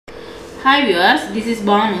Hi viewers, this is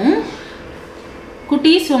Banu.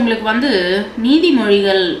 குட்டீஸ் உங்களுக்கு வந்து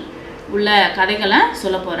நீதிமொழிகள் உள்ள கதைகளை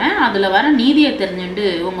சொல்ல போறேன். அதுல வர நீதியை தெரிஞ்சுண்டு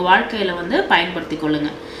உங்க வாழ்க்கையில வந்து பயன்படுத்திக் கொள்ளுங்க.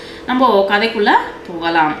 நம்ம கதைக்குள்ள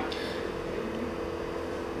போகலாம்.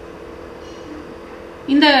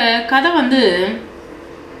 இந்த கதை வந்து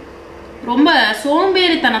ரொம்ப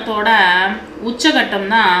சோம்பேறித்தனத்தோட உச்சகட்டம்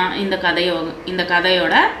தான் இந்த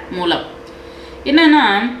கதையோட மூலம். என்னன்னா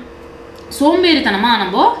சோம்பேறித்தனமா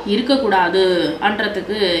நம்ம இருக்கக்கூடாது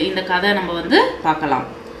அன்றதுக்கு இந்த கதை நம்ம வந்து பார்க்கலாம்.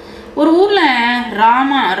 ஒரு ஊர்ல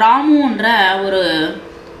ராமுன்ற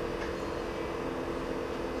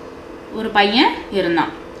ஒரு பையன்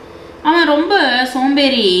இருந்தான். அவன் ரொம்ப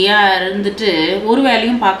சோம்பேறியா இருந்துட்டு ஒரு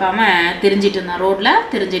வேலையும் பார்க்காம திரிஞ்சிட்டு இருந்தான், ரோட்ல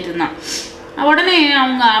திரிஞ்சிட்டு இருந்தான். உடனே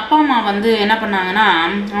அவங்க அப்பா அம்மா வந்து என்ன பண்ணாங்கன்னா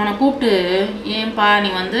அவனை கூப்பிட்டு, ஏன்பா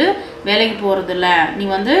நீ வந்து வேலைக்கு போறதில்ல, நீ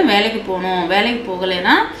வந்து வேலைக்கு போகணும், வேலைக்கு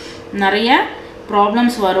போகலைன்னா நிறைய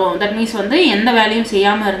ப்ராப்ளம்ஸ் வரும், தட் மீன்ஸ் வந்து எந்த வேலையும்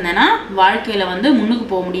செய்யாமல் இருந்தேன்னா வாழ்க்கையில் வந்து முன்னுக்கு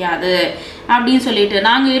போக முடியாது அப்படின்னு சொல்லிட்டு,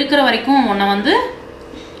 நாங்கள் இருக்கிற வரைக்கும் உன்னை வந்து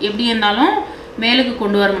எப்படி இருந்தாலும் மேலுக்கு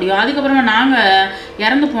கொண்டு வர முடியும், அதுக்கப்புறமா நாங்கள்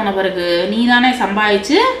இறந்து போன பிறகு நீ தானே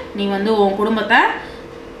சம்பாதிச்சு நீ வந்து உன் குடும்பத்தை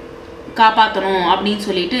காப்பாற்றணும் அப்படின்னு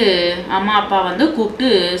சொல்லிட்டு அம்மா அப்பா வந்து கூப்பிட்டு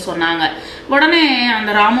சொன்னாங்க. உடனே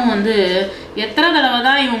அந்த ராமு வந்து எத்தனை தடவை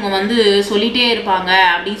தான் இவங்க வந்து சொல்லிகிட்டே இருப்பாங்க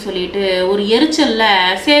அப்படின்னு சொல்லிட்டு ஒரு எரிச்சல்ல,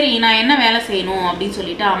 சரி நான் என்ன வேலை செய்யணும் அப்படின்னு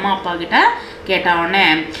சொல்லிட்டு அம்மா அப்பா கிட்ட கேட்டா. உடனே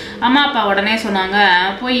அம்மா அப்பா உடனே சொன்னாங்க,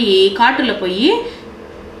 போய் காட்டுல போய்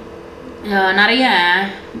நிறைய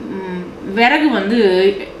விறகு வந்து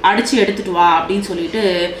அடிச்சு எடுத்துட்டு வா அப்படின்னு சொல்லிட்டு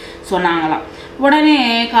சொன்னாங்களாம். உடனே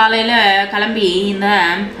காலையில் கிளம்பி இந்த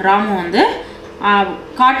ராமு வந்து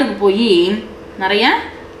காட்டுக்கு போய் நிறைய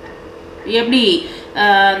எப்படி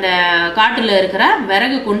அந்த காட்டில் இருக்கிற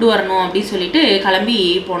விறகு கொண்டு வரணும் அப்படின்னு சொல்லிட்டு கிளம்பி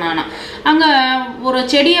போனானா. அங்கே ஒரு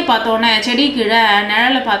செடியை பார்த்தோன்னே செடி கீழே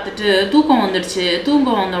நிழலை பார்த்துட்டு தூக்கம் வந்துடுச்சு.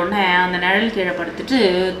 தூக்கம் வந்த உடனே அந்த நிழல் கீழே படுத்துட்டு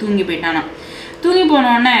தூங்கி போயிட்டானா. தூங்கி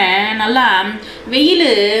போனோடனே நல்லா வெயில்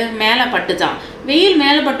மேலே பட்டுச்சான். வெயில்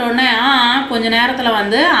மேலே பட்டோடனே கொஞ்ச நேரத்தில்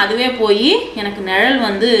வந்து அதுவே போய் எனக்கு நிழல்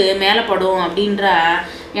வந்து மேலே படும் அப்படின்ற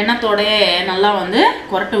எண்ணத்தோட நல்லா வந்து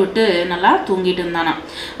கொரட்டை விட்டு நல்லா தூங்கிட்டு இருந்தானா.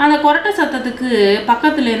 அந்த கொரட்டை சத்தத்துக்கு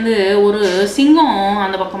பக்கத்துலேருந்து ஒரு சிங்கம்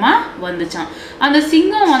அந்த பக்கமாக வந்துச்சான். அந்த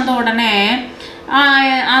சிங்கம் வந்த உடனே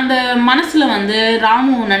அந்த மனசில் வந்து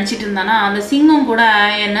ராமு நினச்சிட்டு இருந்தானா, அந்த சிங்கம் கூட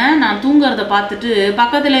என்ன நான் தூங்குறத பார்த்துட்டு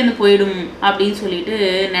பக்கத்துலேருந்து போயிடும் அப்படின்னு சொல்லிட்டு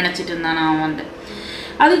நினச்சிட்டு இருந்தானா அவன் வந்து.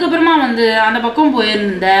 அதுக்கப்புறமா வந்து அந்த பக்கம்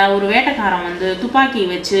போயிருந்த ஒரு வேட்டைக்காரன் வந்து துப்பாக்கி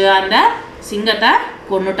வச்சு அந்த சிங்கத்தை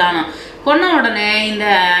கொன்னுட்டானா. கொன்ன உடனே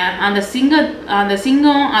அந்த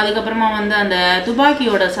சிங்கம் அதுக்கப்புறமா வந்து அந்த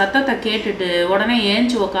துப்பாக்கியோட சத்தத்தை கேட்டுட்டு உடனே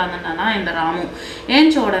ஏஞ்சி உக்காந்துட்டானா இந்த ராமு.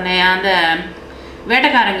 ஏஞ்ச உடனே அந்த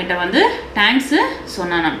வேட்டைக்காரங்கிட்ட வந்து தேங்க்ஸு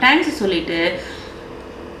சொன்னானா. தேங்க்ஸ் சொல்லிட்டு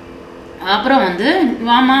அப்புறம் வந்து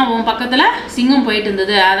வாமா உன் பக்கத்தில் சிங்கம் போயிட்டு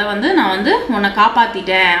இருந்தது, அதை வந்து நான் வந்து உன்னை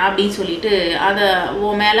காப்பாற்றிட்டேன் அப்படின்னு சொல்லிட்டு அதை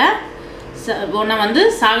உன் மேலே உன்னை வந்து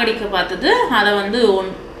சாகடிக்க பார்த்தது, அதை வந்து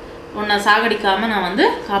உன்னை சாகடிக்காமல் நான் வந்து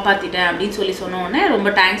காப்பாற்றிட்டேன் அப்படின்னு சொன்ன உடனே ரொம்ப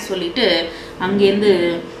தேங்க்ஸ் சொல்லிட்டு அங்கேருந்து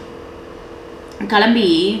கிளம்பி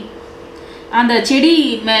அந்த செடி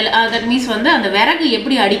மேலே தட் மீன்ஸ் வந்து அந்த விறகு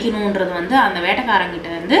எப்படி அடிக்கணுன்றது வந்து அந்த வேட்டைக்காரங்கிட்ட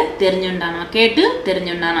வந்து கேட்டு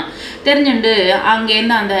தெரிஞ்சுண்டு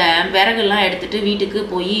அங்கேருந்து அந்த விறகுலாம் எடுத்துகிட்டு வீட்டுக்கு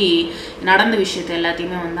போய் நடந்த விஷயத்த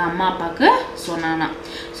எல்லாத்தையுமே வந்து அம்மா அப்பாவுக்கு சொன்னானா.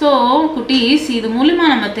 ஸோ குட்டீஸ், இது மூலிமா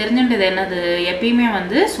நம்ம தெரிஞ்சுட்டது என்னது, எப்பயுமே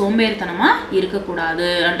வந்து சோம்பேறித்தனமாக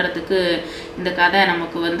இருக்கக்கூடாதுன்றதுக்கு இந்த கதை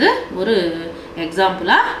நமக்கு வந்து ஒரு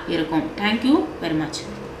எக்ஸாம்பிளாக இருக்கும். Thank you very much.